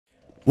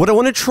What I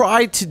want to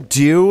try to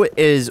do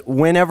is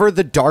whenever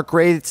the dark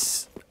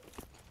wraiths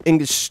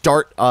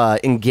start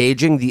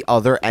engaging the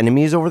other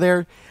enemies over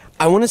there,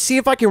 I want to see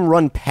if I can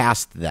run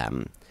past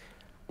them.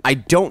 I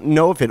don't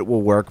know if it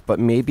will work, but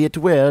maybe it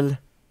will.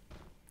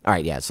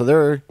 Alright, yeah, so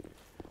they're...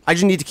 I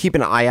just need to keep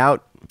an eye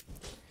out.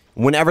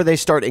 Whenever they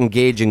start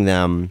engaging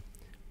them,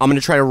 I'm going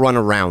to try to run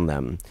around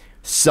them.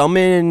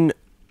 Summon...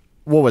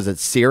 What was it?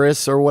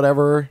 Cirrus or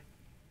whatever?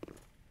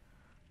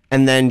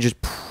 And then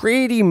just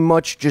pretty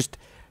much just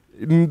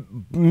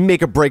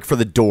make a break for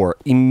the door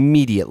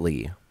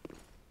immediately.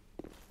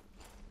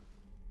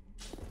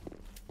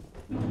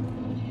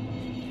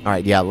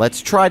 Alright, yeah, let's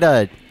try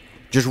to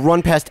just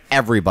run past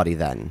everybody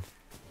then.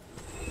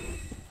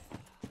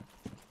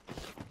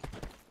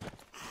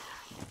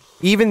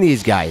 Even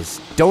these guys.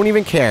 Don't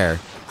even care.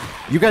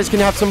 You guys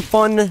can have some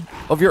fun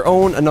of your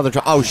own another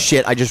time. Oh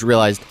shit, I just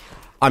realized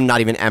I'm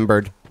not even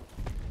embered.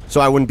 So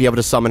I wouldn't be able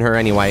to summon her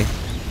anyway.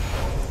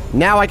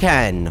 Now I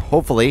can,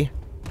 hopefully.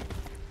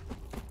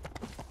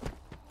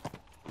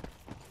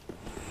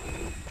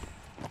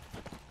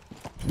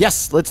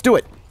 Yes, let's do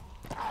it.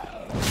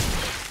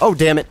 Oh,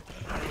 damn it.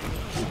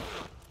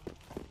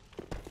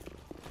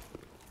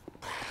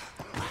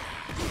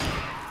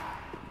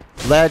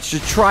 Let's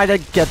just try to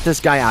get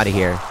this guy out of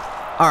here.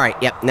 Alright,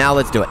 yep, now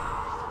let's do it.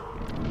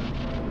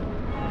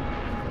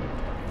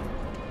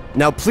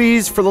 Now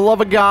please, for the love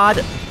of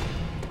God...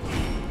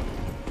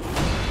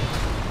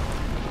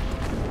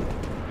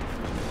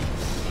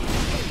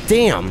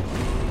 Damn.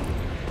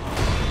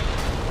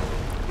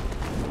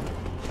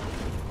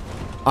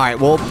 Alright,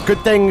 well, good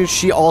thing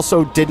she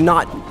also did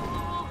not...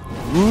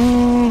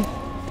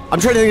 I'm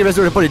trying to think of the best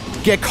way to put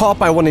it. Get caught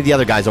by one of the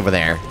other guys over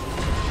there.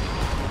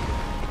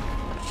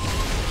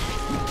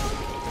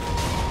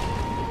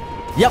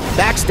 Yep,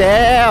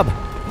 backstab!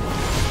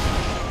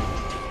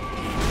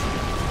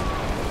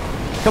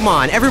 Come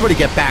on, everybody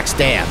get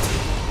backstabbed.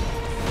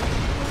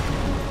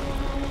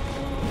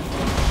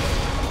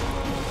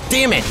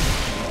 Damn it!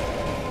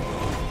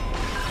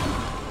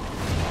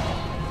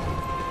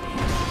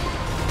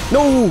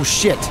 No,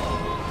 shit!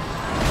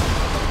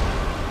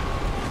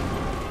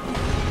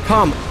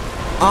 Come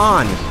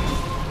on!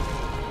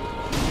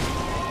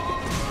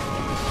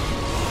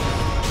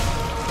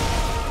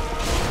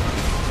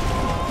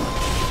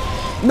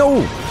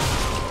 No!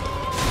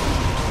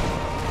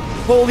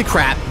 Holy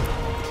crap.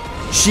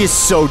 She is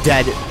so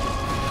dead.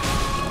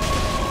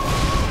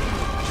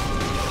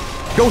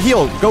 Go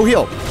heal, go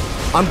heal.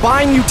 I'm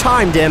buying you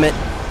time, damn it.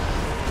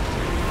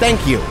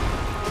 Thank you.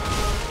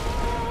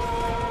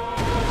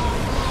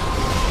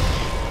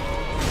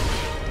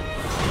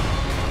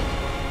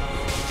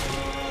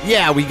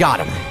 Yeah, we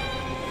got him.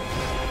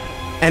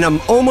 And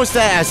I'm almost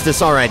at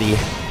Estus already.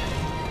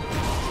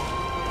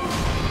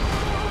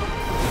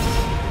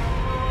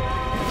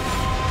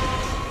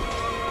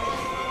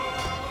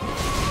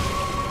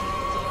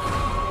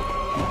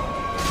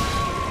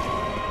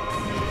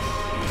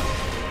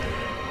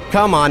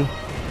 Come on.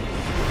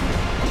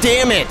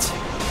 Damn it!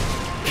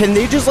 Can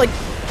they just, like,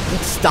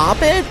 stop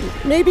it?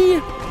 Maybe?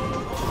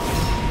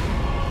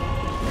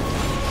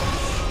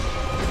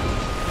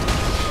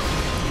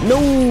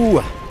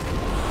 No!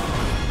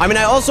 I mean,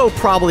 I also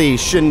probably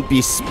shouldn't be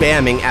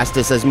spamming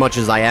Estus as much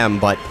as I am,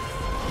 but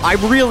I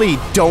really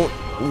don't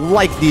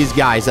like these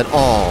guys at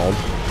all.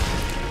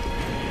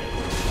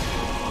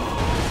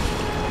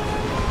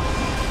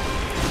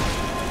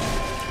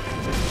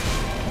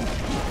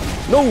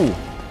 No!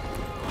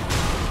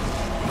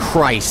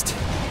 Christ.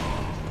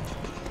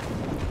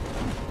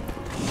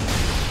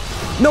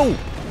 No!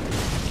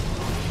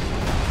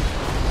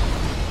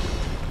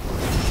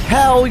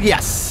 Hell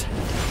yes!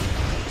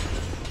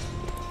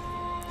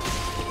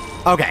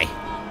 Okay.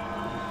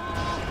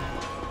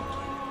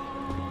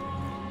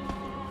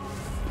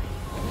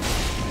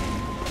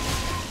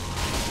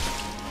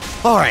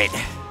 Alright.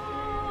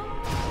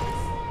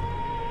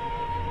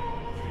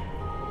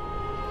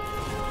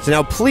 So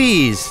now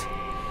please,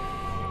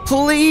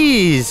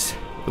 please,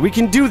 we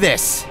can do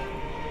this.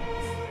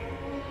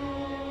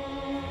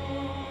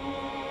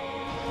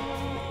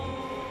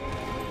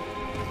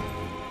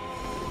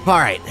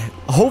 Alright,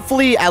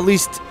 hopefully at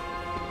least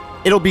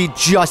it'll be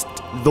just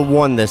the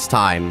one this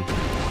time.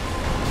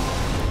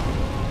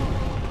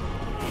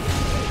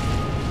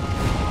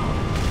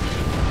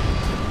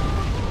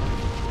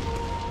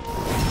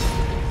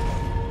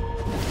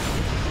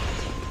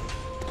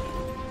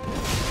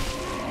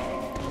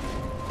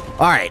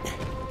 Alright.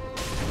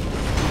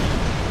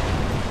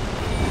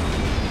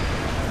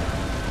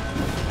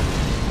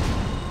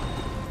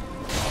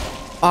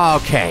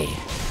 Okay.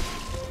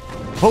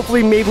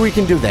 Hopefully maybe we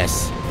can do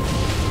this.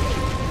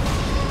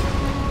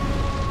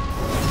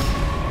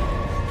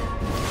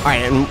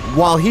 Alright, and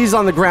while he's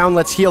on the ground,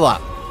 let's heal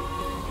up.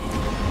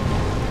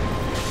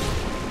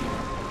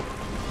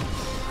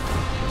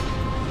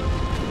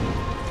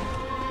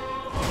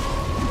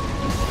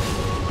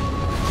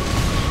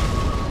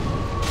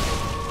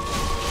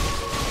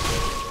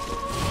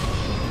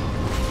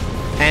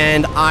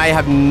 And I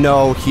have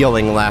no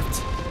healing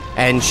left.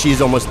 And she's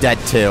almost dead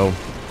too.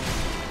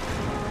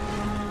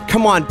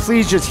 Come on,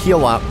 please just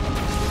heal up.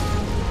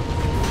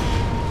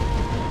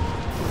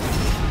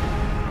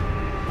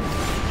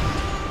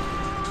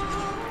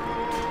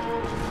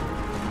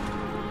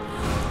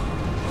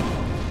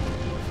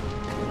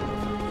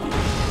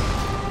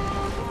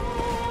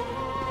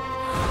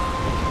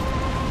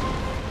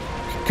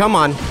 Come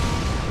on.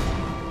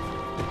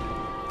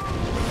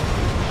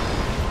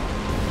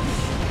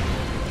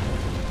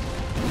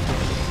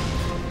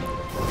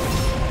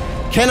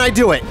 Can I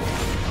do it?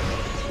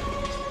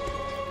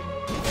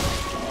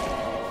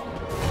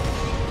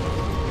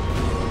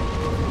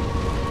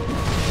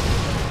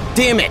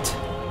 Damn it.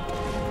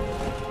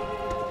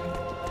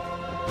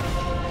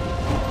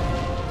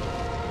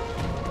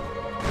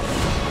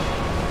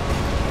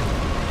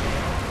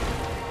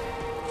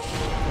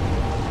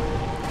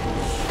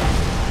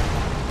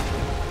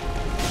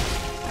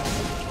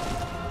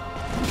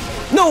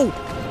 No!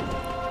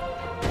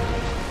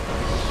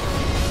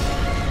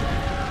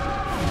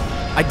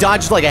 I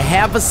dodged like a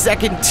half a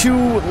second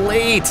too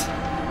late.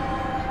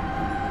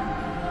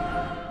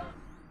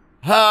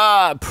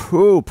 Ah,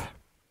 poop.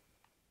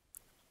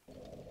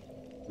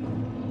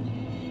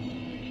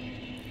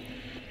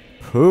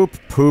 Poop,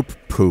 poop,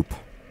 poop.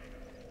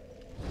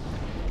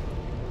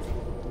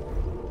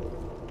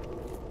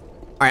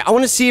 Alright, I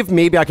want to see if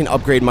maybe I can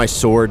upgrade my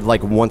sword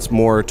like once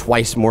more,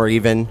 twice more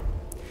even.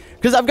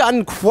 Because I've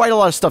gotten quite a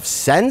lot of stuff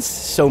since,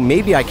 so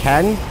maybe I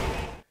can.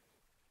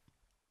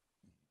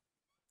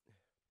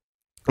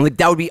 Like,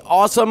 that would be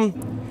awesome.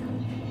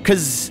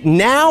 Because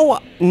now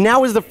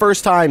is the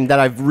first time that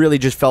I've really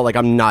just felt like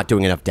I'm not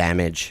doing enough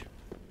damage.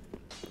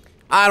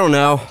 I don't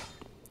know.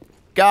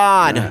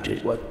 God.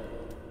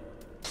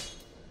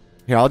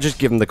 Here, I'll just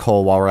give him the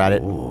coal while we're at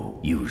it. Oh,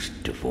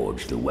 used to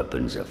forge the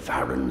weapons of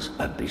Farron's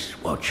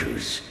Abyss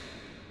Watchers.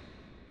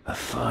 A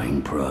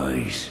fine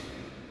prize.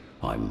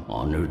 I'm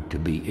honored to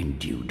be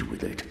endued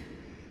with it.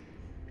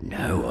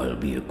 Now I'll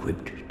be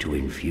equipped to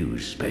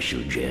infuse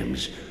special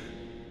gems.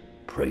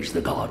 Praise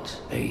the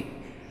gods, eh?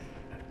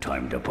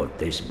 Time to put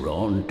this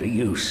brawn to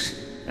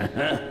use.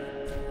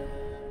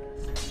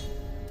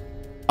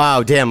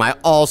 Oh, damn, I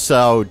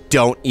also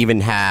don't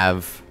even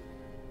have...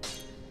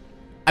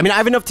 I mean, I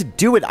have enough to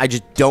do it, I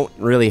just don't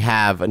really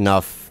have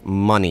enough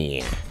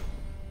money.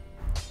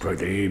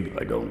 Pradeep,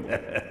 I don't...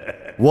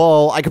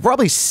 Well, I could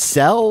probably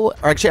sell...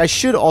 Or actually, I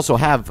should also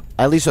have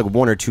at least like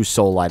 1 or 2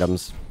 soul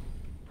items.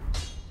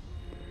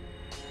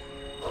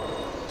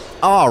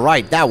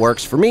 Alright, that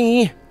works for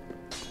me.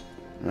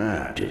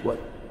 Did what?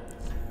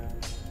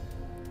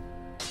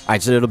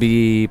 Alright, so it'll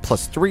be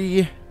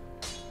 +3.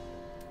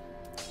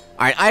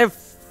 Alright, I have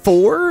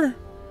 4.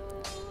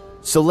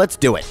 So let's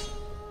do it.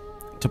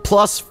 To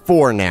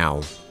 +4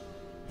 now.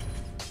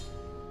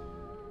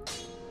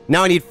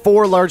 Now I need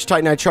 4 large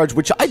Titanite charge,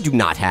 which I do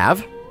not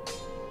have.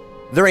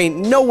 There ain't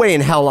no way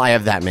in hell I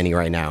have that many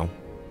right now.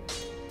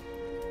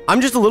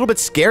 I'm just a little bit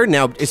scared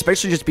now,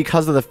 especially just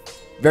because of the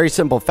very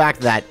simple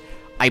fact that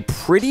I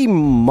pretty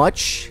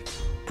much...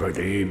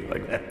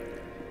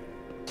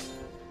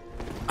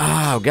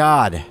 Oh,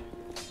 God.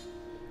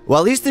 Well,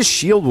 at least this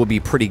shield will be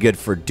pretty good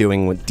for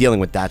dealing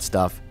with that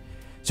stuff.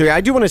 So yeah,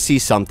 I do want to see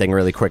something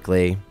really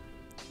quickly.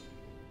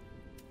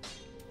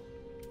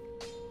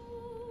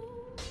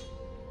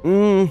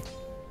 Alright,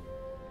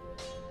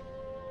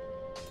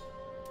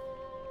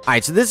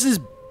 so this is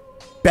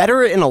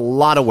better in a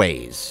lot of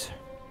ways.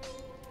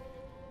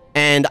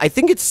 And I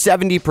think it's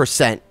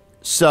 70%,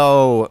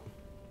 so...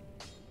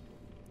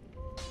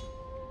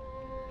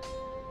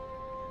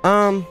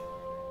 Because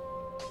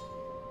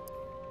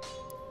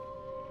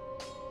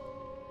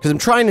I'm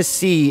trying to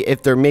see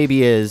if there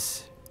maybe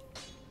is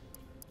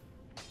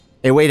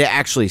a way to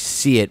actually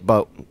see it,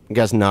 but I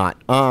guess not.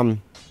 Yeah,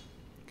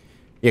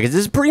 because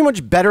this is pretty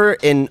much better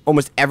in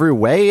almost every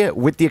way,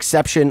 with the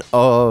exception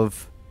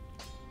of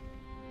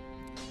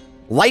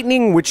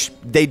lightning, which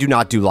they do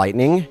not do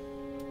lightning.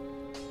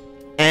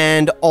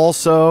 And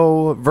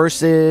also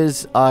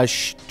versus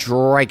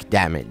strike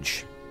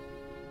damage.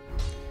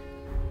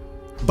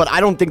 But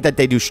I don't think that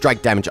they do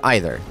strike damage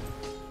either.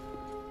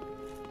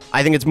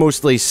 I think it's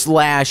mostly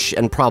slash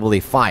and probably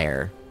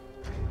fire.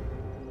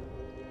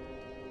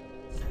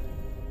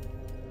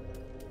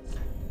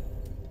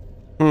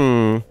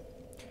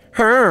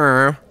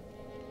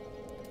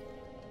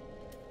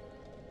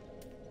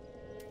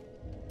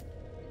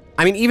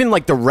 I mean, even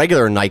like the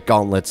regular Knight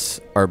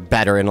Gauntlets are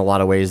better in a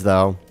lot of ways,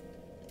 though.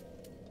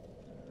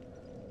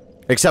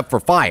 Except for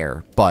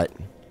fire, but...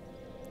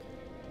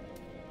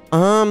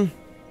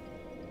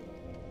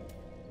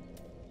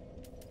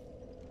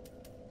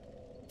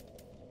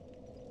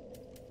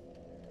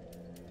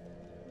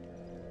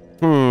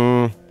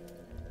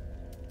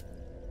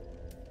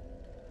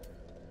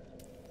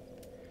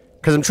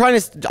 Because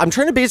I'm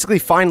trying to basically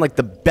find, like,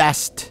 the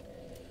best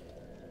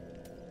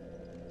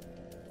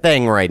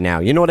thing right now.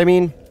 You know what I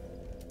mean?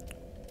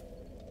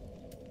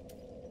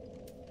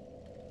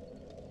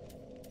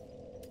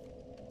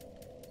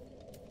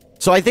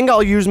 So I think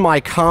I'll use my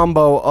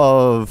combo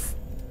of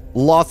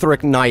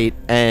Lothric Knight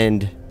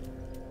and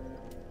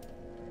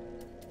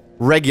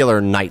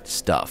regular Knight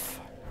stuff.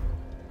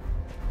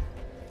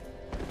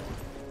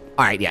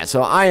 Alright, yeah,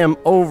 so I am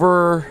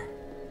over...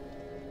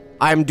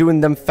 I'm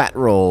doing them fat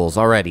rolls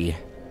already.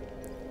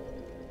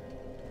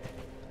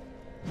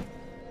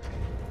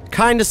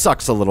 Kinda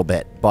sucks a little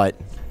bit, but...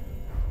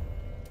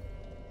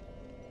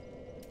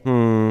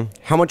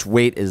 How much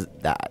weight is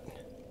that?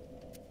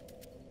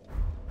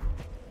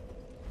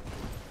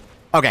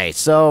 Okay,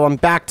 so I'm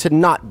back to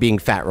not being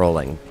fat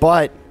rolling,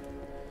 but...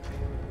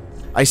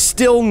 I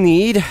still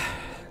need...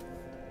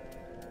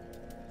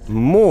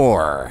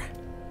 more.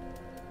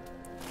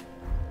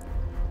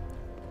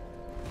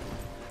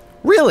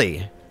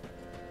 Really?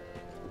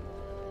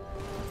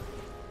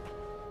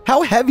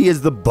 How heavy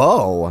is the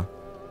bow?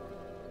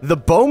 The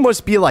bow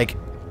must be, like,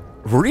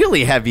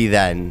 really heavy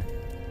then.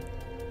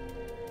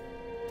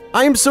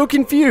 I am so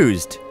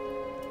confused.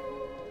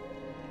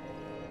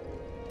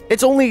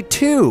 It's only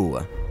 2.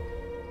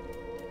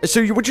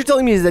 So what you're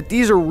telling me is that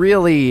these are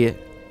really...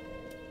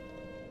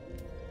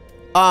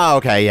 Oh,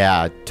 okay,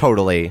 yeah,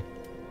 totally.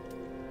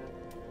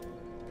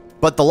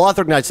 But the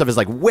Lothric Knight stuff is,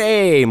 like,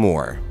 way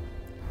more.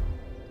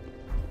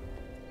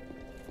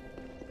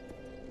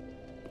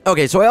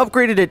 Okay, so I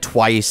upgraded it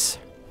twice.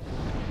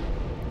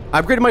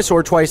 I upgraded my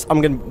sword twice. I'm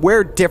gonna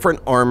wear different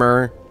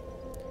armor.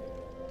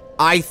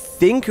 I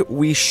think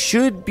we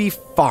should be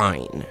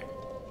fine.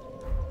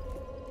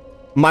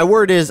 My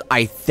word is,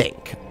 I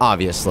think,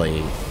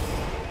 obviously.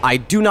 I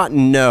do not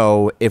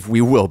know if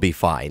we will be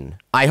fine.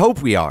 I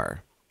hope we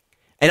are.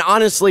 And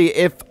honestly,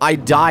 if I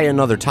die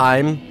another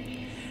time...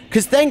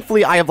 Because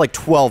thankfully, I have like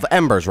 12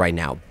 embers right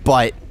now,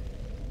 but...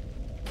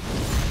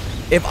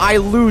 If I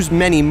lose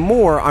many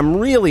more, I'm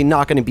really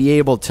not going to be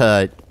able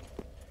to...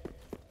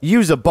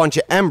 use a bunch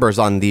of embers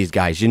on these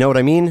guys, you know what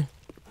I mean?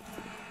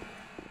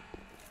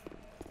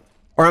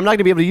 Or I'm not going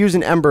to be able to use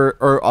an ember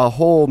or a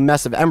whole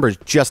mess of embers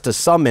just to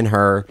summon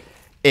her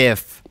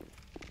if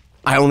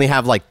I only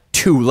have like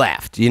 2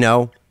 left, you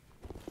know?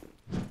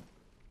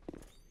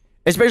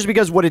 Especially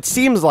because what it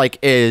seems like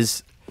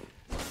is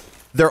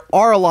there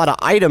are a lot of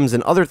items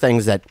and other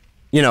things that,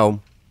 you know,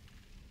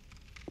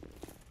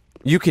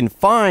 you can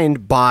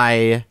find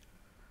by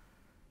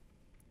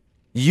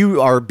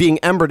you are being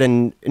embered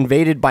and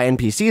invaded by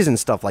NPCs and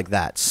stuff like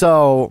that.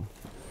 So...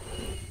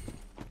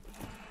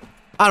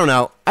 I don't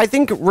know. I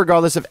think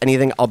regardless of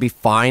anything, I'll be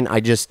fine.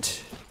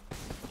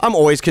 I'm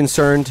always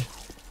concerned.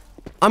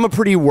 I'm a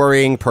pretty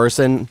worrying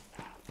person.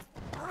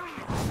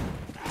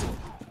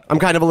 I'm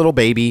kind of a little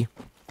baby.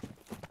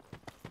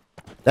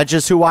 That's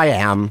just who I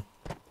am.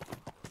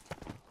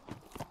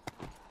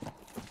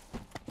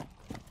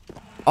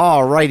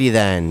 Alrighty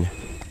then.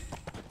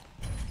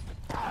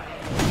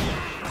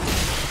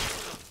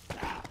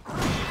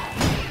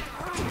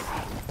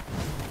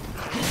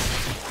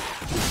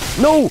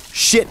 No!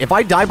 Shit, if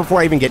I die before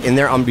I even get in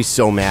there, I'm gonna be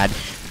so mad.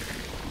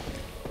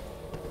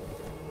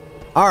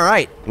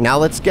 Alright, now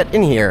let's get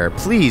in here.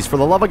 Please, for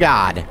the love of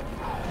God.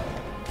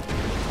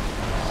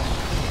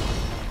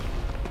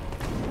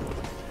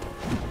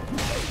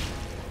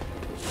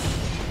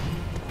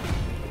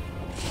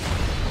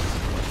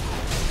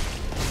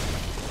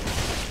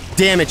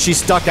 Damn it,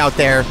 she's stuck out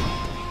there.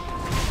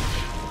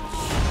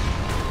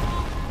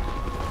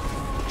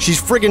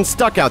 She's friggin'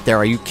 stuck out there,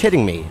 are you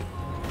kidding me?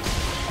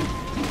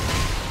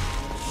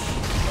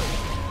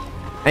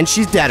 And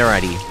she's dead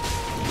already.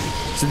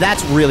 So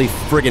that's really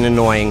friggin'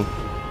 annoying.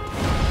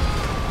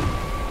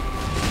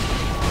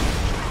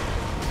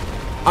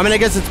 I mean, I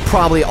guess it's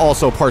probably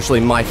also partially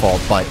my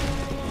fault, but...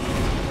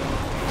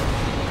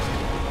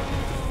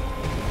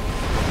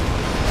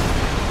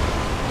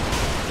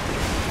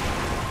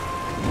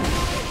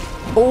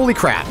 Holy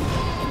crap.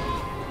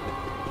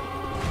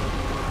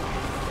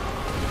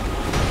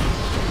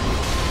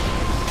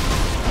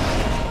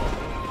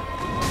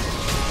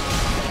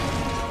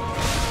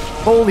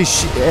 Holy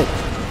shit.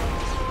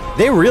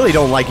 They really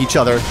don't like each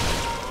other.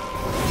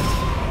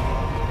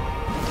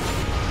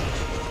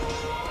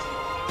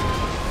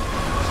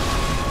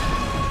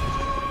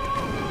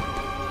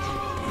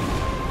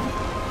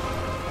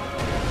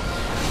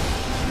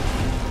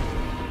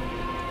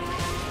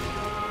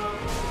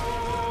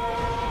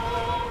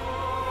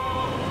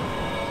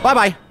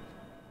 Bye-bye.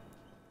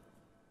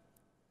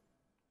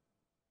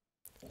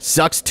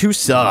 Sucks to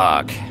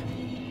suck.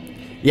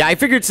 Yeah, I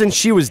figured since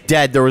she was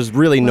dead, there was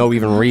really no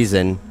even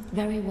reason.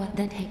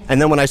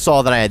 And then when I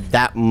saw that I had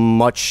that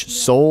much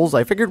souls,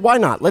 I figured, why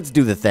not? Let's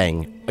do the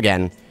thing.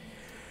 Again.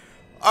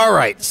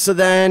 Alright, so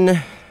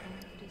then...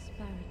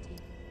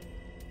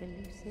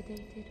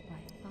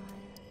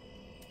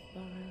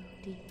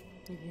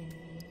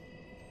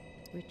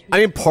 I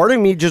mean, part of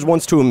me just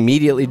wants to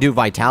immediately do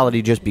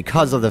Vitality just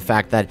because of the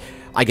fact that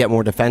I get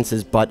more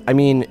defenses, but, I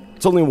mean,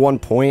 it's only 1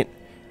 point.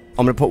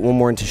 I'm gonna put 1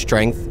 more into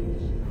Strength.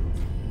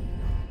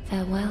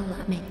 Farewell,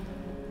 Lemmy.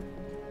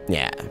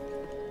 Yeah.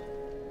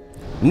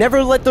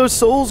 Never let those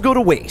souls go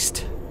to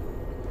waste.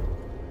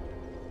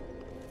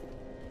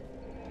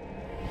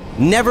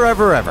 Never,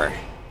 ever, ever.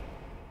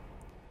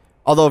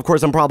 Although, of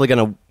course, I'm probably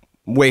gonna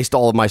waste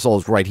all of my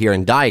souls right here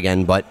and die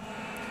again, but...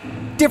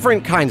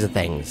 different kinds of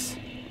things.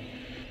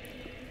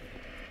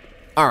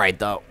 Alright,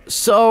 though.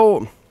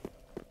 So...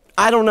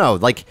 I don't know.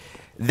 Like,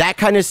 that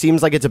kind of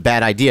seems like it's a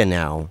bad idea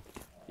now.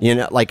 You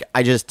know, like,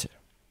 I just...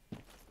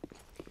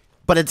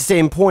 But at the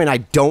same point, I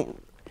don't...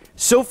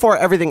 So far,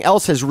 everything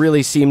else has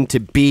really seemed to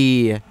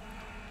be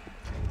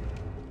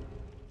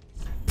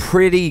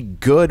pretty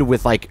good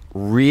with, like,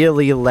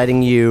 really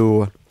letting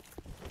you...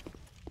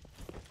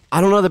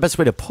 I don't know the best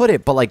way to put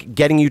it, but, like,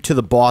 getting you to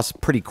the boss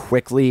pretty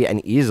quickly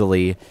and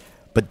easily.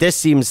 But this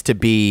seems to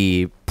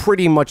be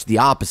pretty much the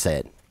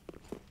opposite.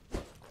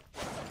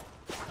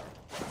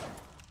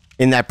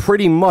 In that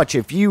pretty much,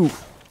 if you...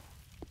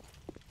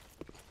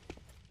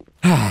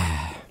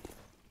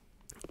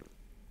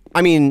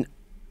 I mean,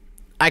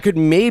 I could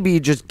maybe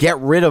just get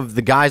rid of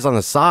the guys on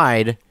the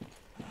side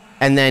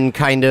and then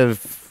kind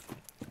of...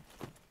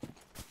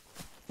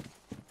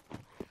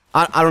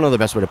 I don't know the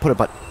best way to put it,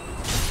 but...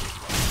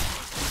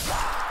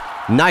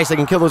 Nice, I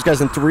can kill those guys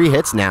in 3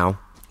 hits now.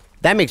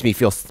 That makes me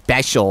feel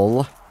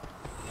special.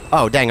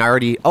 Oh, dang, I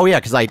already... Oh,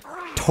 yeah, because I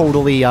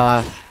totally,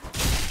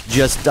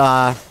 just,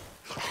 I'm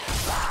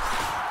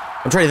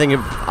trying to think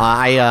of...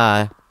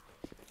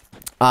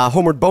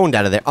 Homeward Boned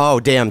out of there. Oh,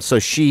 damn, so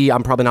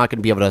I'm probably not going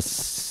to be able to...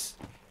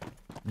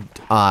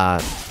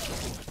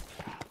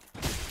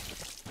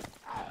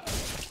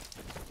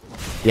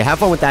 Yeah, have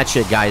fun with that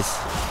shit, guys.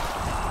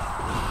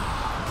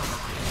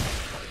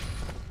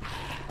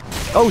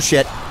 Oh,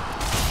 shit.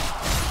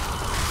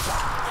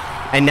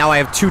 And now I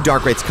have 2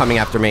 Dark Wraiths coming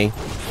after me.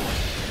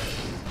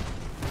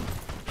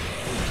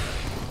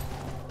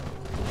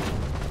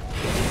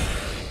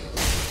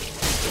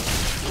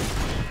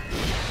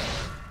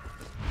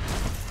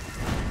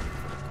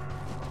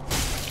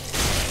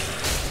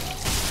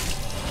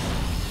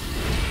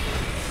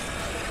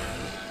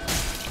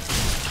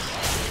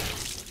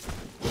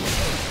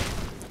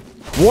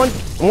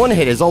 One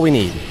hit is all we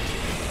need.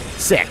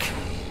 Sick.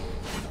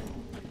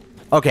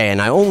 Okay,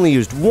 and I only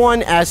used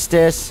 1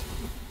 Estus.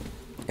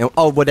 And,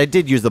 oh, but I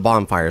did use the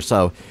bonfire,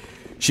 so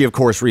she, of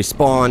course,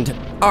 respawned.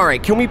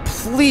 Alright, can we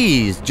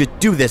please just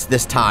do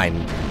this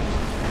time?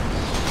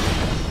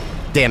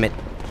 Damn it.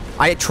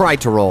 I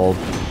tried to roll.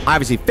 I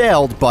obviously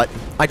failed, but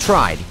I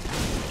tried.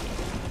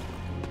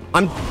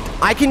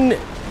 I can,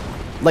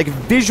 like,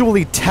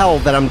 visually tell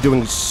that I'm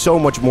doing so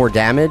much more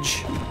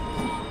damage.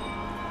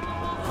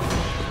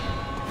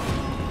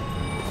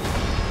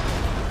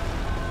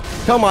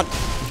 Come on.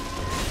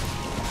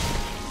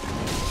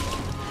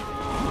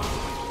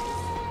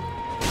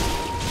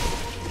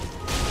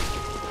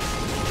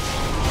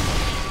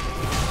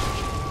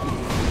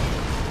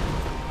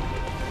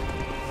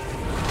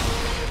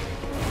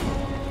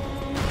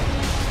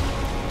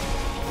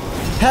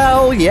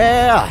 Hell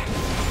yeah!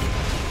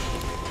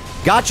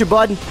 Gotcha,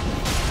 bud.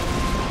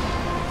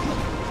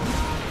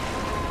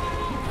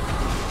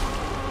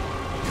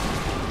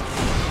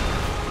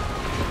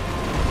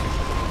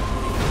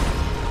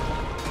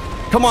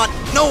 Come on.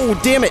 No,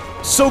 damn it.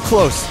 So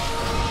close.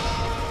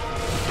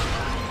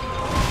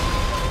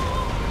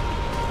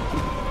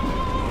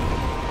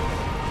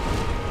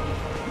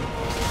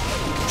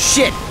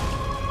 Shit.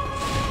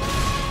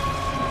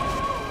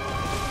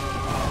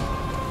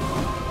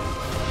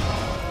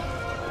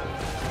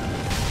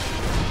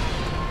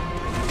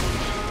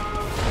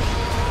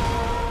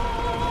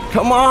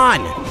 Come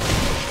on!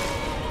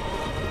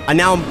 And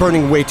now I'm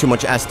burning way too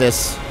much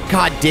Estus.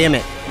 God damn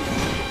it.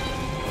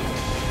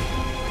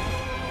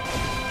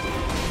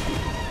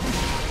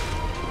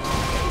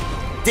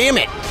 Damn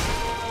it!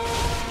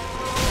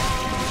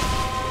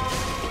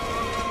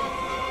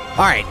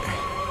 Alright.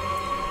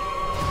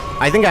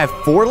 I think I have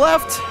 4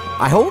 left?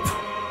 I hope?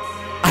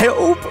 I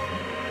hope?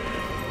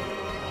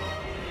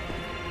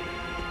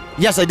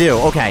 Yes, I do.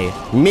 Okay.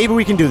 Maybe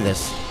we can do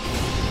this.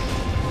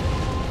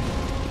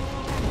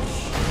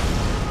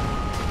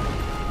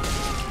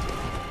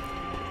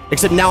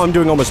 Except now I'm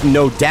doing almost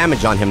no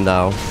damage on him,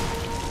 though.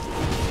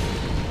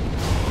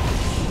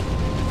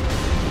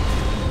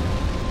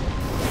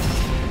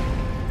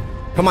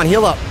 Come on,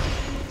 heal up.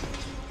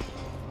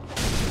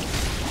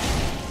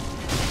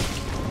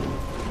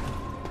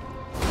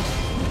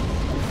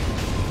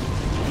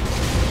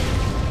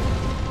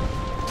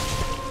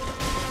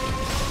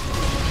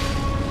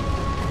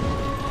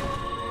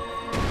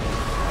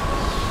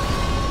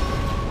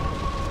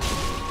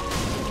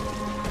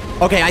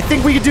 Okay, I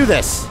think we can do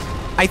this.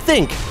 I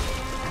think.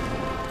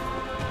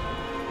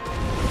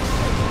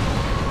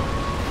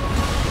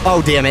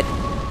 Oh, damn it.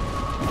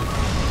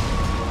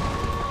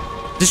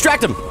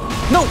 Distract him!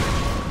 No!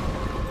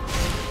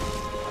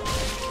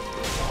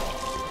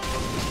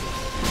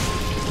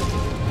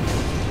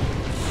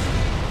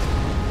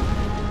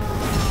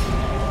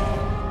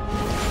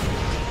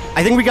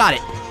 I think we got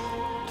it.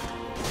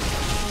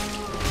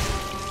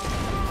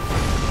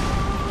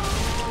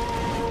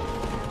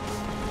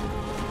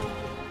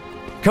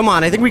 Come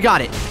on, I think we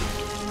got it.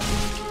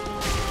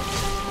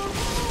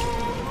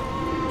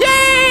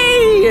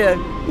 Yay!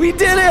 We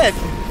did it!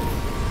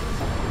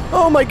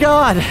 Oh my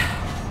god.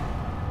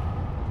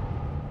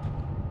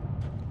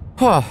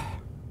 Huh.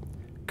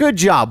 Good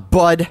job,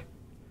 bud.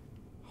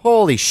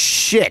 Holy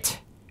shit.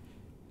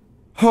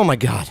 Oh my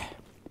god.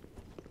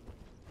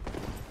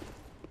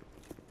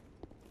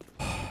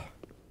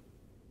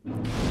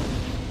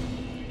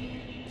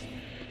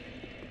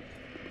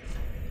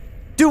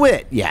 Do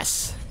it!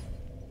 Yes.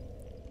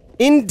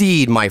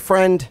 Indeed, my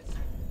friend.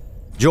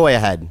 Joy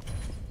ahead.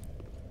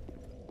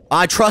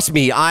 Trust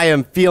me, I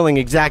am feeling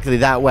exactly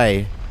that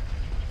way.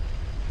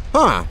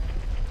 Huh.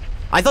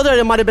 I thought that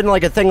it might have been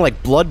like a thing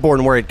like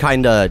Bloodborne where it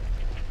kinda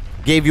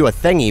gave you a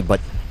thingy,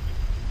 but...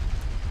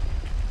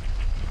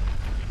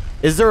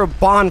 Is there a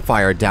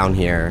bonfire down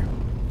here?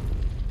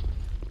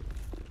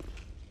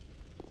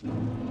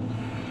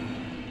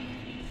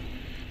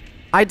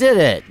 I did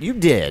it! You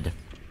did.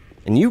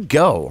 And you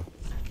go.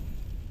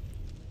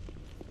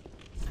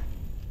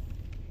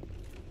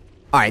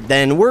 Alright,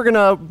 then we're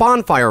gonna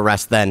bonfire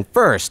rest then,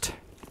 first.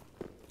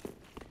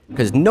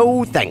 Because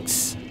no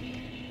thanks.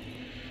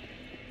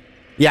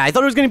 Yeah, I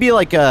thought it was gonna be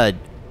like a...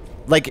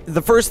 Like,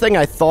 the first thing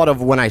I thought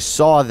of when I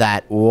saw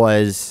that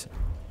was...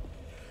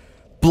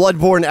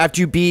 Bloodborne after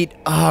you beat...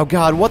 Oh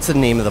god, what's the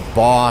name of the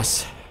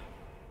boss?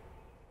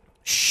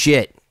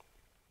 Shit.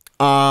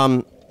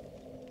 I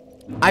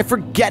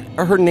forget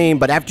her name,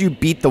 but after you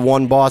beat the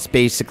one boss,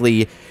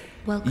 basically...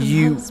 Welcome,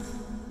 you... host.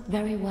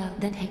 Very well,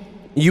 then hey.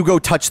 You go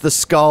touch the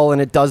skull and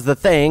it does the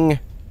thing.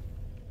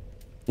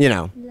 You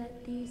know.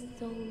 Let these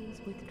souls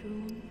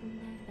withdrawn from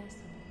their vessels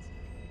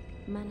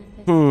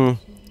manifestations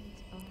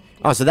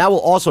of Oh, so that will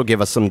also give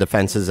us some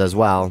defenses as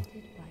well.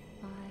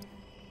 by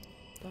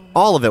fire,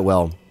 All of it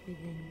will.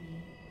 within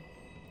me,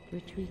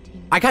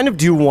 retreating I kind of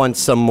do want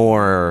some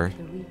more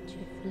the reach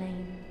of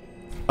flame.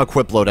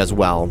 equip load as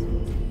well.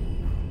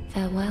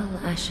 Farewell,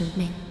 Ashen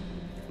Ming.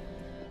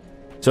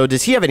 So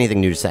does he have anything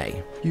new to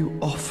say? You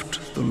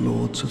oft the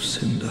Lords of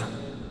Cinder,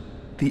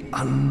 the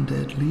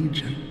undead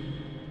legion.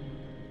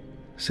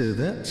 So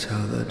that's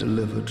how they're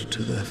delivered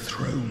to their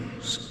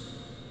thrones.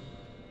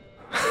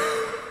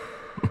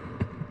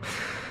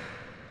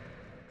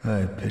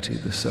 I pity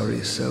the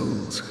sorry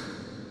souls.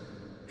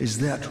 Is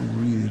that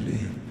really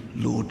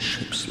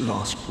Lordship's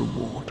last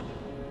reward?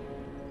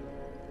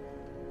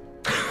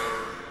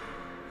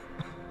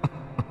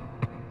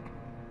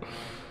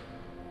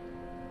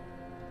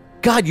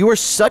 God, you are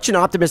such an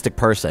optimistic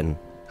person.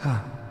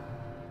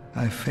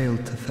 I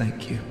failed to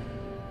thank you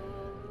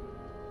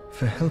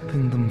for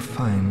helping them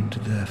find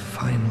their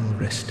final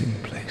resting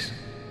place.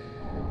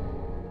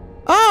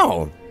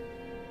 Oh!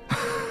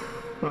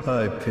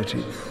 I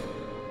pity.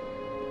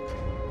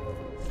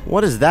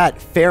 What is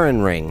that?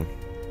 Farron ring.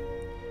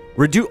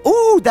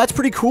 Ooh, that's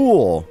pretty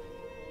cool.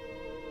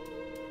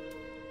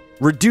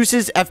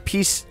 Reduces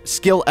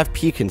skill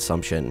FP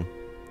consumption.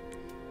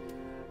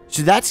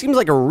 So that seems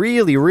like a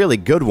really, really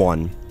good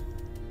one.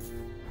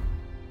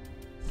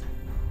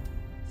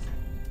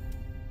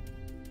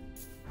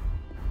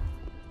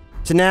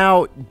 So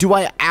now, do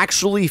I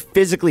actually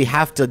physically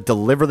have to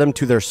deliver them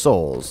to their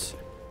souls?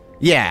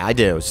 Yeah, I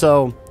do.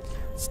 So,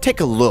 let's take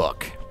a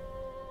look.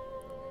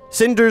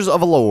 Cinders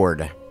of a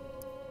Lord.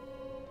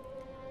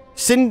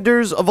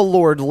 Cinders of a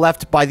Lord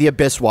left by the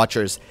Abyss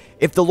Watchers.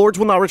 If the Lords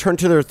will not return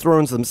to their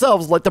thrones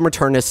themselves, let them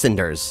return as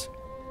cinders.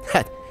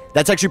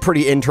 That's actually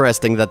pretty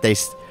interesting that they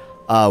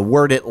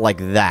word it like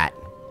that.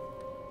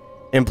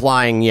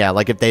 Implying, yeah,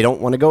 like if they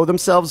don't want to go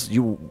themselves,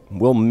 you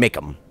will make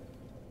them.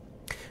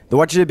 The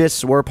Watchers of the Abyss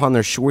swore upon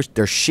their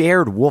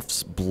shared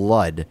wolf's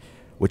blood,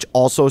 which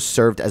also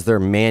served as their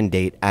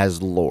mandate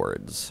as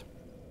lords.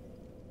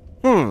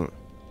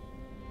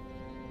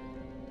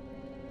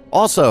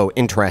 Also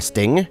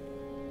interesting.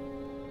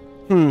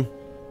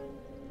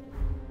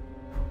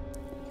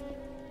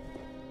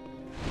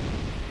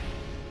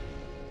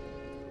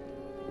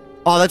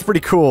 Oh, that's pretty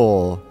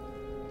cool.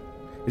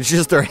 It's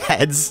just their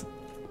heads.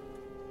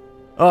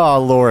 Oh,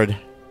 Lord.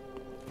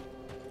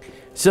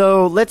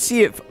 So, let's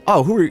see if...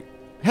 Oh, who are...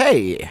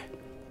 Hey!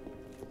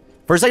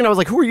 For a second I was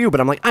like, who are you? But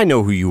I'm like, I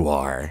know who you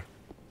are.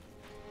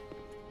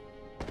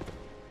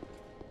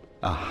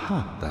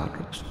 Aha,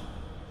 that.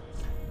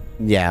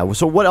 Yeah,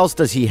 so what else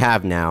does he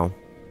have now?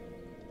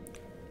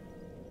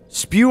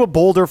 Spew a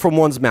boulder from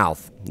one's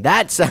mouth.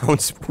 That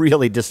sounds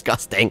really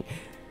disgusting.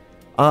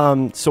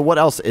 So what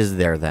else is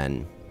there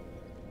then?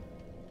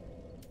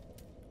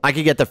 I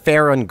could get the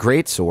Farron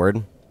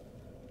Greatsword.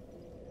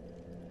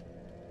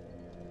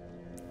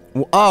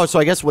 Oh, so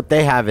I guess what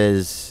they have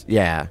is...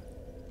 Yeah.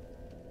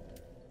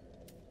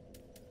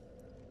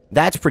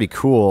 That's pretty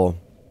cool.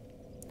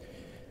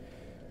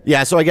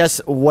 Yeah, so I guess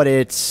what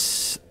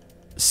its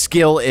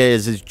skill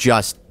is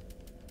just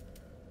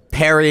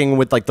parrying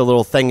with, like, the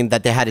little thing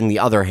that they had in the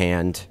other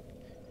hand.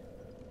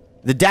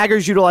 The dagger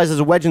is utilized as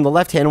a wedge in the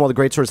left hand, while the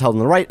greatsword is held in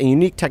the right. A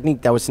unique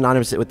technique that was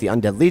synonymous with the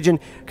Undead Legion.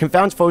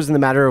 Confounds foes in the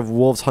matter of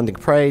wolves hunting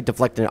prey,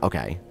 deflecting...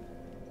 Okay.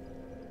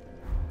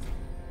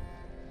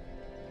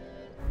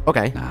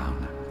 Okay.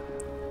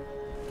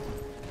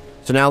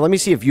 So now let me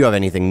see if you have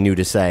anything new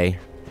to say.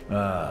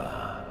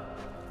 I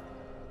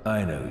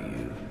know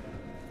you.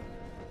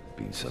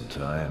 Been some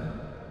time.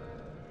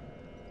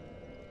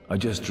 I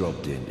just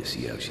dropped in to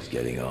see how she's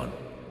getting on.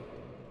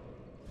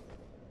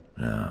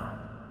 Now,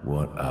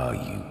 what are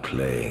you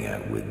playing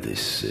at with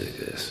this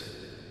circus?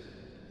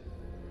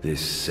 This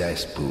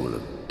cesspool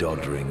of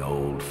doddering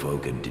old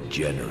folk and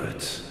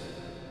degenerates.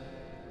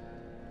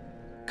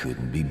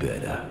 Couldn't be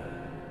better.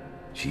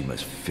 She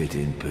must fit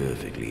in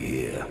perfectly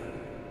here.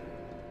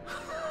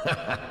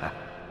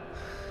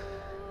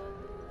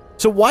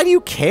 So why do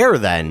you care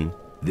then?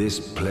 This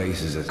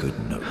place is a good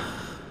note.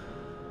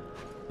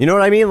 You know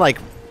what I mean? Like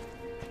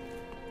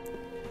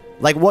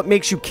what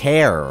makes you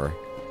care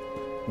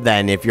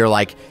then if you're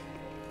like,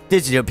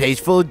 this is a place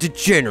full of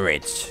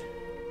degenerates?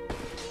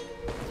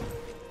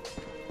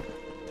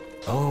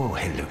 Oh,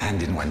 hello.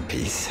 And in one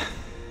piece.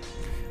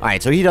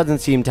 Alright, so he doesn't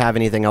seem to have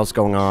anything else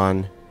going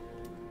on.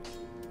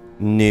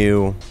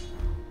 New.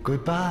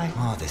 Goodbye.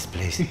 Oh, this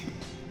place.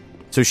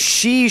 So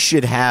she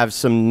should have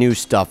some new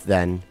stuff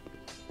then.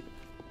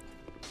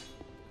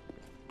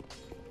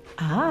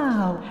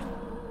 Ow.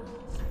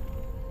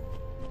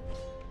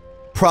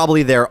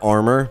 Probably their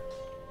armor.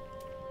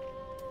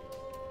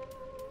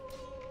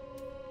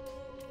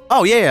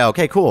 Oh, yeah,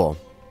 okay, cool.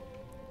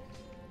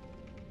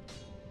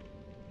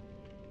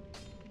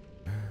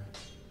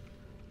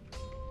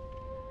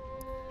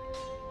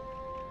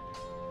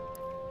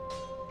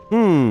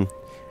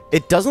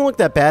 It doesn't look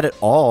that bad at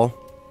all.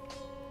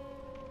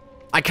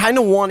 I kind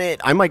of want it.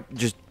 I might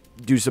just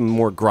do some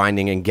more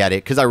grinding and get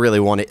it, because I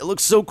really want it. It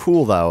looks so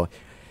cool, though.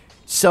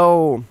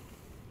 So...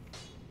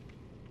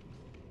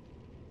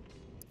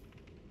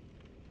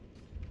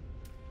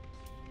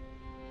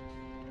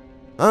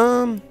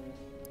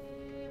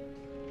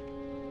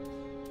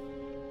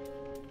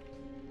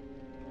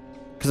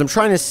 Because I'm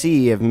trying to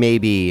see if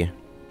maybe...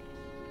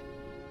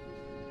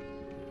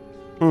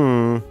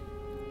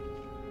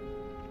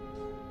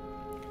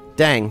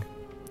 Dang.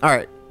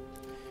 Alright.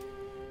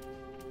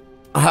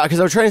 Because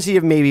I was trying to see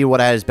if maybe what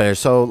I had is better.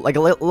 So, like,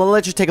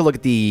 let's just take a look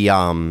at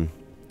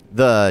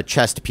the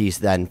chest piece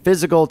then.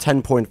 Physical,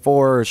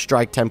 10.4.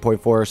 Strike,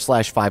 10.4.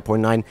 Slash,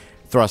 5.9.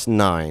 Thrust,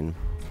 9.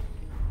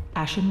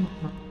 Ashen.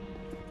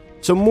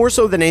 So, more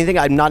so than anything,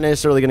 I'm not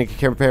necessarily going to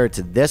compare it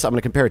to this. I'm going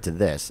to compare it to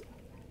this.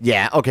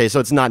 Yeah, okay,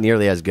 so it's not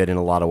nearly as good in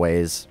a lot of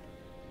ways.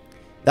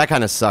 That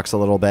kind of sucks a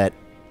little bit.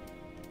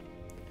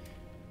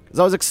 Because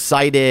I was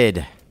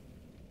excited.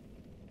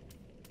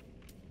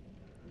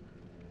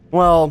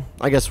 Well,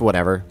 I guess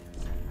whatever.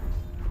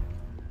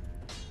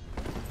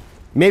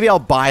 Maybe I'll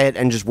buy it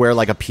and just wear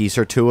like a piece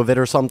or two of it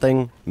or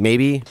something.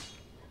 Maybe.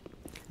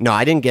 No,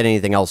 I didn't get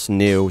anything else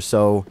new,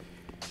 so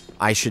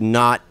I should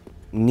not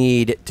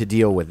need to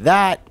deal with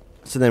that.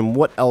 So then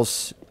what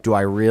else do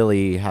I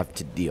really have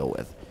to deal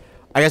with?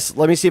 I guess,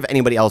 let me see if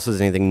anybody else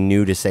has anything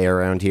new to say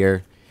around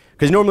here.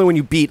 Because normally when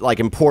you beat, like,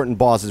 important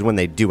bosses when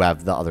they do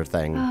have the other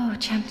thing. Oh,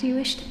 champ, do you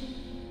wish to...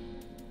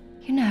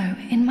 You know,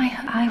 in my...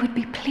 I would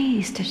be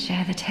pleased to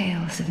share the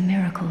tales of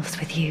miracles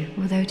with you.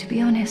 Although, to be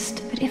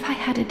honest, but if I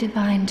had a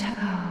divine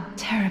oh,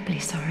 terribly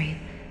sorry.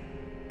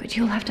 But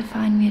you'll have to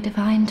find me a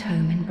divine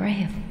tome in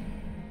Brave.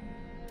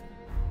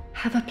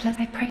 Have a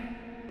I pray.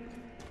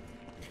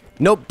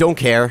 Nope, don't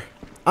care.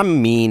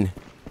 I'm mean.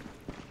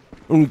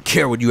 I don't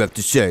care what you have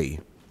to say.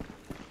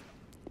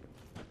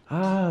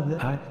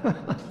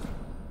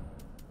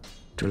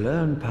 To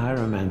learn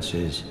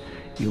pyromancies,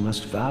 you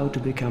must vow to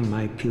become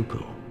my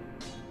pupil.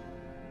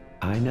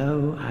 I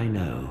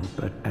know,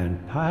 but... And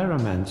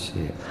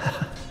pyromancy...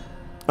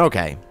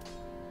 Okay.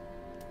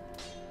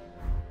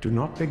 Do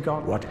not be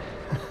got what...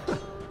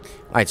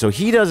 Alright, so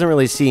he doesn't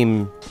really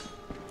seem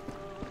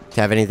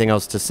to have anything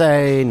else to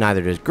say.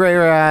 Neither does Grey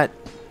Rat.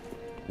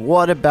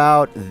 What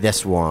about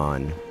this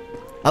one?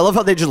 I love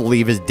how they just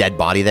leave his dead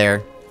body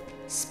there.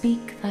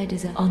 Speak thy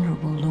desire,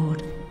 honorable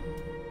lord.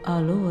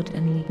 Our lord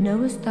and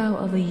knowest thou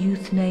of a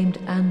youth named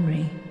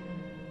Amri?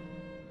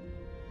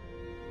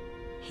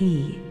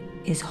 He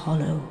is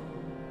hollow,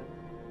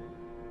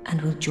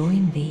 and will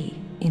join thee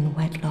in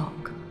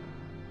wedlock.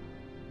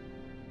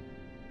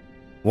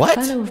 What?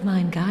 A fellow of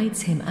mine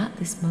guides him at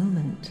this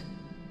moment.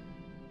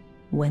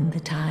 When the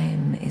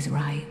time is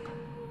ripe,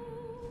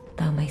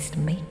 thou mayst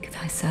make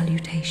thy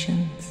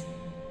salutations.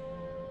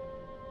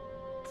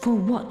 For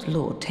what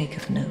lord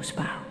taketh no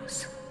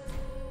spouse?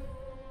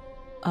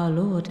 Our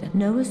lord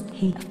knowest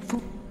he...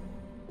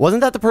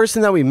 Wasn't that the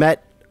person that we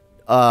met,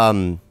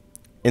 in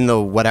the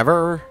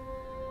whatever?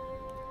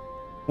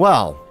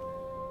 Well,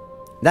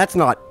 that's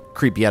not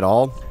creepy at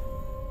all.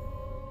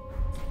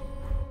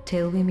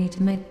 Till we meet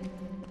again.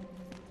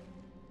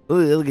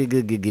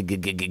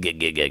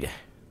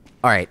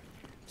 Alright,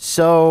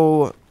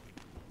 so...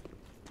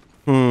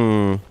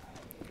 I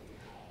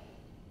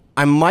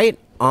might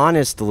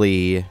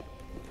honestly...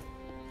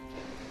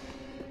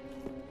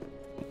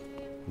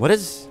 What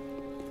does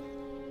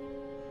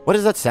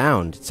that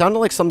sound? It sounded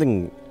like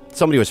somebody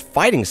was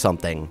fighting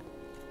something.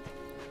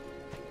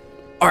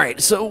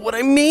 Alright, so what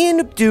I may end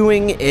up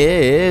doing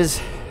is...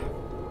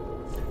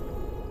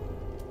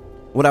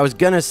 What I was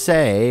gonna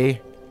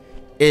say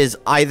is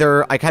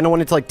either I kind of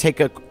wanted to like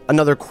take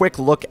another quick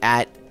look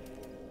at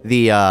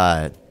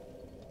the,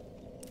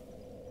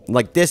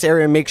 like this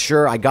area and make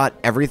sure I got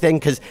everything,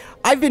 because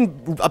I've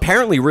been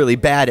apparently really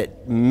bad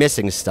at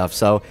missing stuff,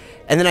 so...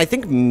 And then I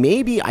think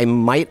maybe I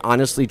might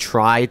honestly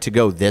try to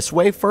go this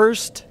way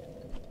first.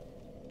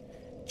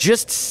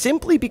 Just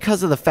simply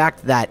because of the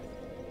fact that...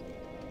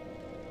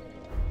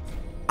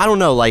 I don't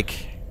know,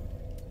 like...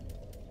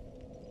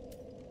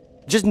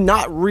 just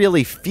not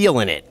really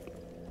feeling it.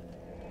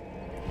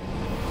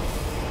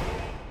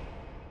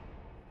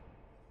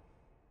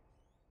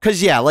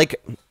 Because, yeah, like,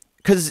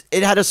 because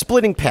it had a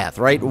splitting path,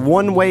 right?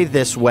 One way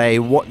this way,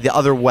 the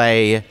other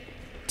way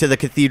to the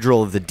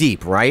Cathedral of the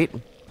Deep, right?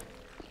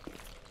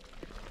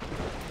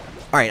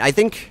 Alright, I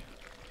think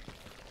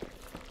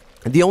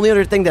the only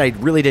other thing that I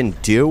really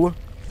didn't do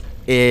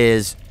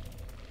is...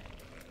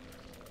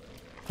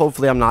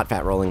 Hopefully I'm not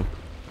fat rolling.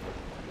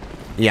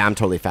 Yeah, I'm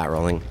totally fat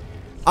rolling.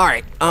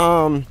 Alright,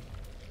 Alright,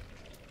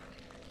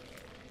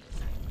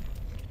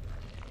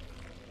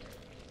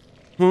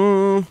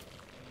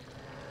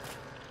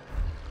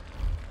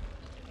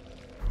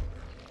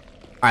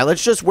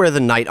 let's just wear the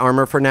knight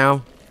armor for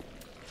now.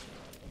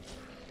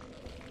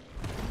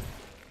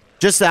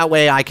 Just that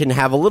way I can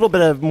have a little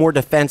bit of more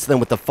defense than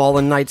with the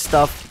Fallen Knight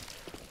stuff,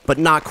 but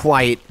not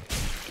quite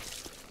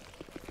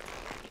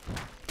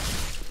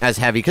as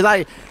heavy. Because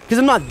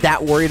I'm not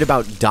that worried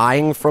about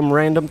dying from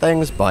random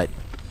things, but...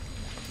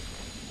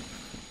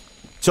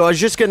 So I was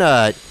just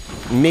gonna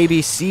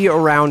maybe see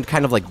around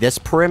kind of like this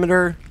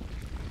perimeter.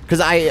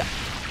 Because I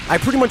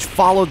pretty much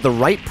followed the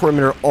right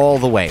perimeter all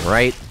the way,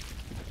 right?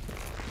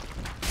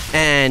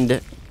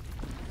 And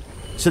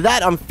so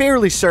that I'm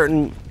fairly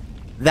certain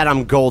that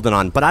I'm golden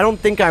on, but I don't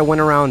think I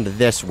went around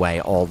this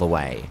way all the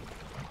way.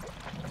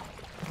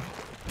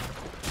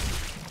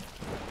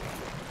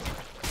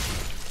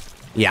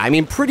 Yeah, I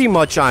mean, pretty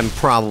much I'm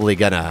probably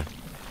gonna...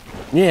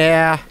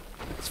 Yeah,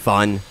 it's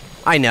fun.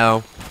 I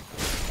know.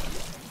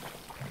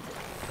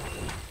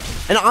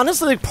 And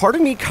honestly, like, part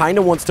of me kind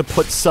of wants to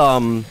put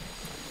some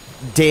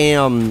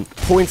damn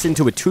points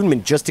into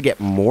attunement just to get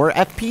more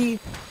FP.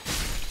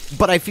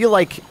 But I feel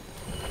like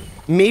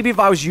maybe if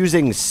I was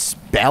using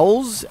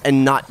spells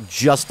and not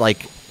just,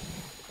 like,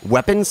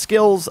 weapon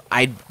skills,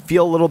 I'd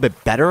feel a little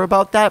bit better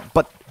about that.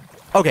 But,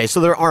 okay,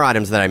 so there are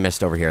items that I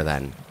missed over here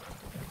then.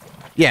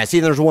 Yeah, see,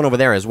 there's one over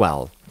there as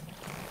well.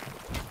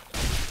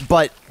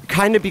 But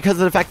kind of because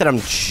of the fact that I'm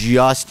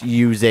just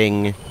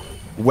using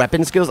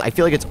weapon skills, I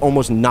feel like it's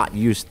almost not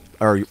used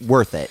or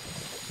worth it.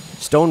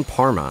 Stone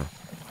Parma.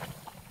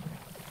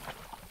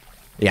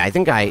 Yeah, I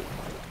think I...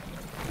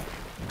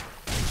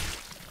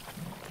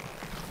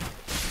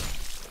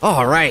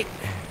 Alright.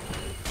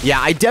 Yeah,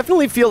 I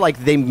definitely feel like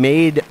they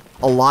made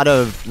a lot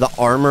of the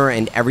armor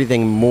and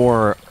everything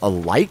more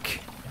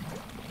alike.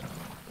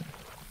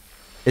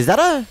 Is that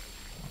a...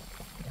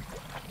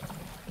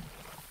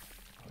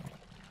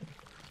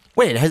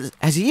 Wait,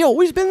 has he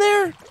always been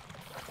there?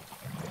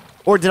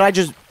 Or did I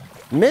just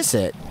miss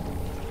it?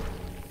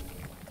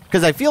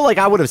 Because I feel like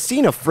I would have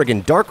seen a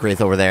friggin' Dark Wraith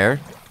over there.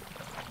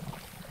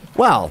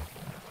 Well,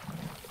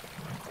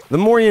 the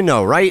more you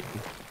know, right?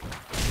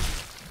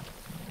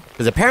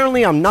 Because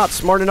apparently I'm not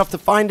smart enough to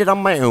find it on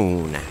my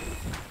own.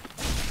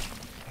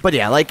 But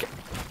yeah, like,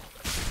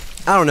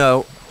 I don't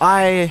know.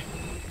 I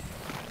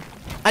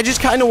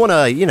just kind of want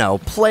to, you know,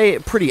 play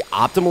it pretty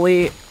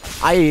optimally.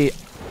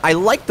 I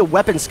like the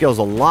weapon skills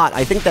a lot.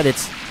 I think that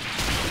it's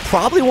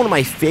probably one of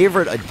my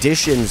favorite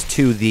additions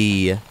to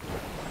the,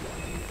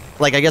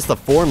 like, I guess the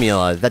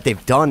formula that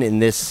they've done in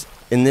this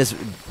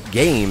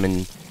game,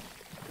 and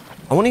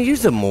I want to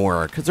use them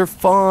more because they're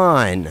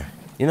fun,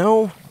 you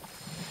know?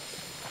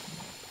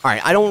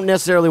 Alright, I don't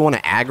necessarily want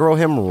to aggro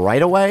him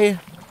right away.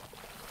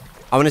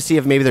 I want to see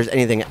if maybe there's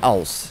anything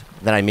else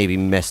that I maybe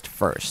missed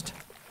first.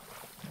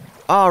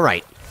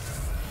 Alright.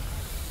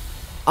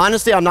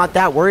 Honestly, I'm not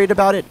that worried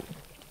about it.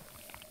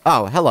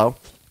 Oh, hello.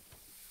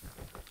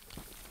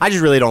 I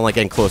just really don't like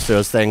getting close to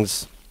those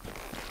things.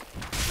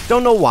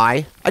 Don't know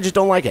why. I just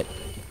don't like it.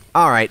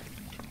 Alright.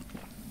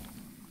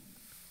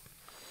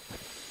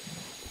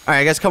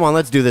 Alright, guys, come on,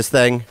 let's do this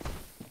thing.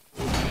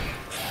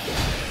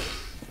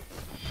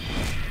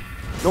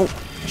 Oh,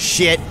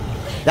 shit.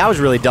 That was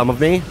really dumb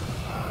of me.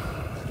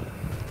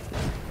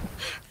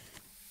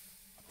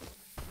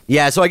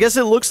 Yeah, so I guess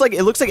it looks like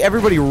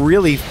everybody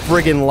really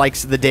friggin'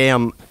 likes the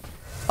damn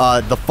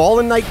the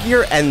Fallen Knight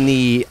gear and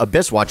the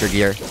Abyss Watcher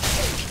gear.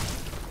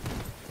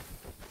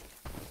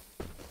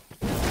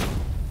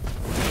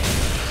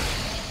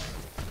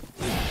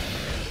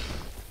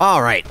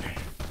 Alright.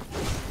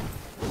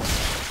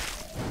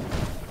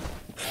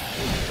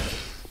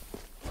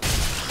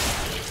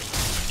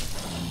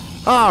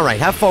 Alright,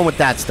 have fun with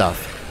that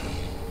stuff.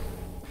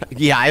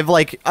 Yeah,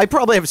 I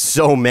probably have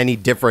so many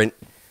different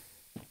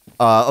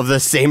of the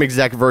same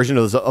exact version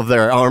of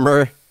their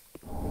armor.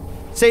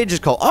 Sage is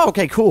cool. Oh,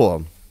 okay,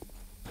 cool.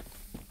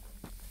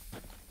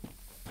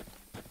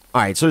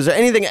 Alright, so is there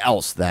anything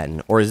else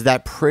then? Or is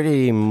that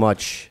pretty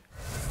much...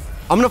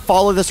 I'm going to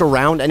follow this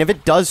around, and if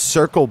it does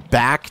circle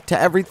back to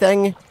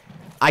everything,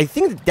 I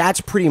think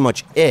that's pretty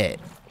much it.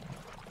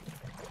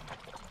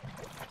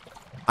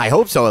 I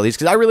hope so, at least,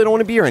 because I really don't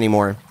want to be here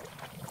anymore.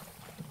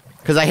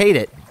 Because I hate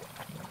it.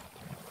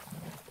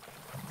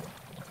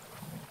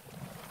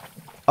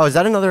 Oh, is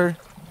that another...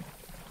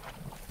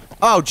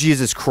 Oh,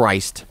 Jesus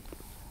Christ.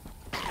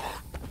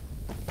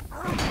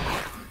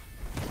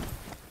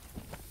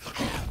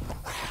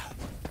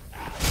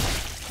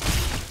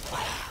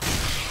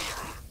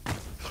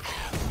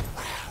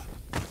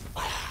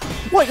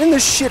 What in the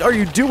shit are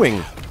you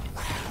doing?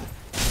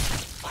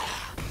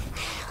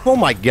 Oh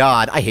my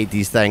god, I hate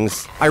these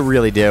things. I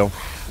really do.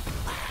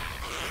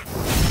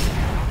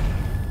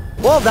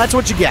 Well, that's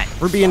what you get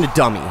for being a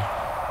dummy.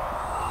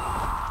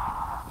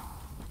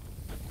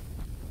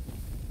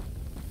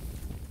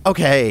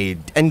 Okay,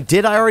 and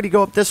did I already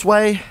go up this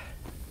way?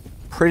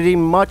 Pretty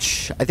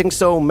much. I think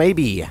so,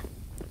 maybe.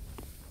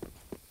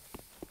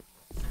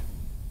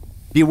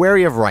 Be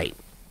wary of right.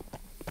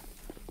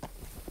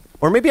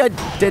 Or maybe I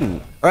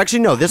didn't. Or actually,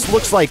 no, this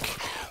looks like...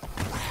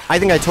 I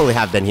think I totally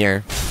have been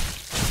here.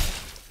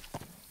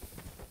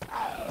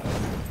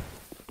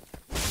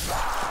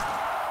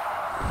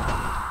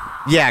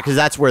 Yeah, because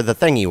that's where the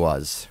thingy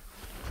was.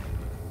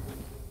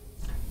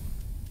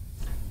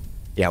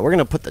 Yeah, we're going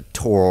to put the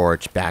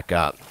torch back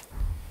up.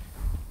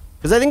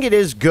 Because I think it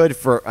is good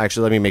for...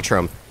 Actually, let me make sure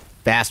I'm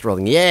fast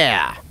rolling.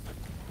 Yeah!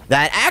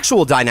 That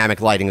actual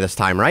dynamic lighting this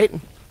time, right?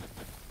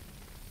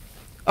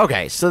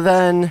 Okay, so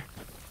then...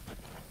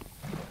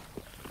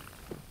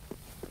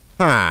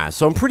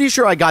 so I'm pretty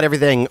sure I got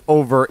everything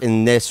over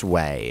in this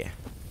way.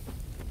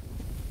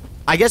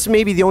 I guess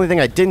maybe the only thing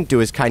I didn't do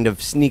is kind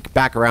of sneak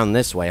back around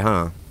this way,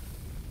 huh?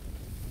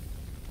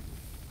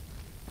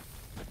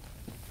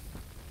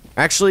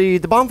 Actually,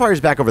 the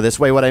bonfire's back over this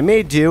way. What I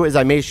may do is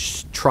I may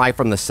try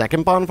from the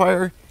second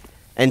bonfire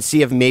and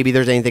see if maybe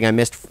there's anything I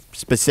missed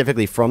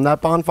specifically from that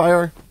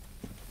bonfire.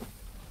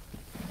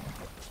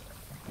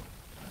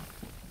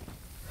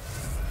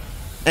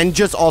 And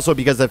just also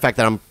because of the fact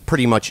that I'm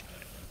pretty much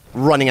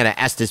running out of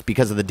Estus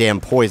because of the damn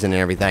poison and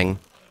everything.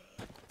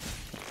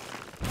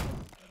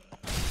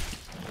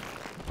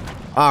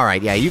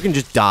 Alright, yeah, you can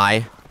just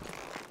die.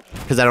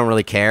 Because I don't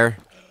really care.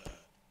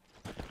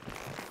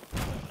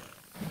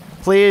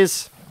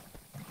 Please.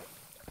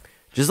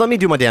 Just let me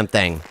do my damn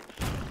thing.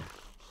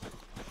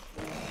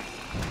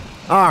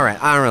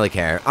 Alright, I don't really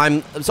care.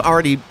 I'm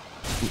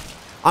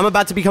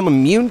about to become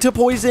immune to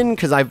poison,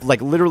 because I've,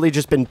 like, literally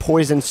just been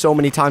poisoned so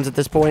many times at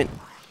this point.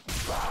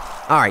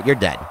 Alright, you're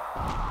dead.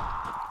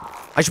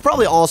 I should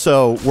probably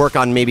also work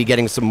on maybe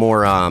getting some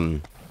more,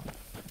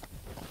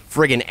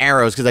 friggin'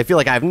 arrows, because I feel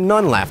like I have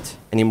none left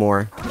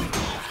anymore.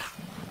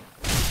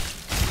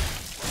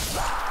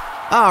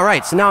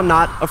 Alright, so now I'm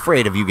not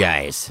afraid of you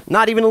guys.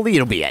 Not even a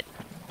little bit.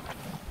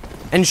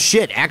 And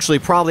shit, actually,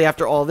 probably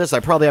after all this, I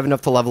probably have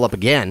enough to level up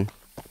again.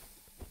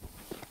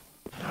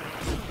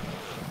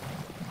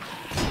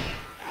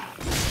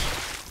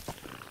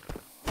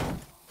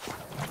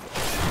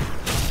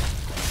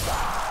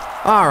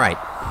 Alright,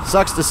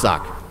 sucks to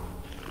suck.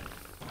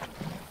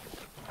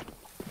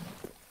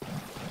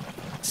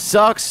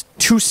 Sucks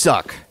to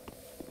suck,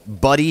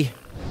 buddy.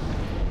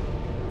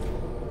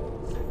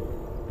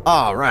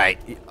 Alright.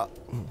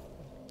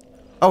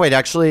 Oh, wait,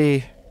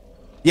 actually...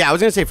 Yeah, I was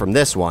gonna say from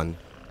this one.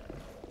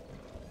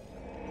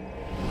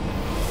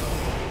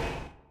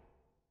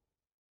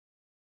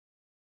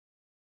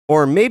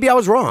 Or maybe I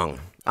was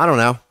wrong. I don't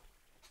know.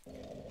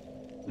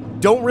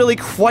 Don't really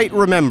quite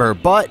remember,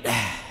 but...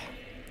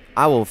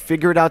 I will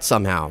figure it out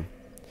somehow.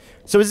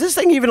 So is this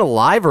thing even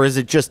alive, or is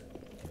it just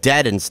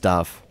dead and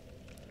stuff?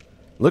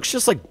 Looks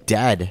just like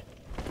dead.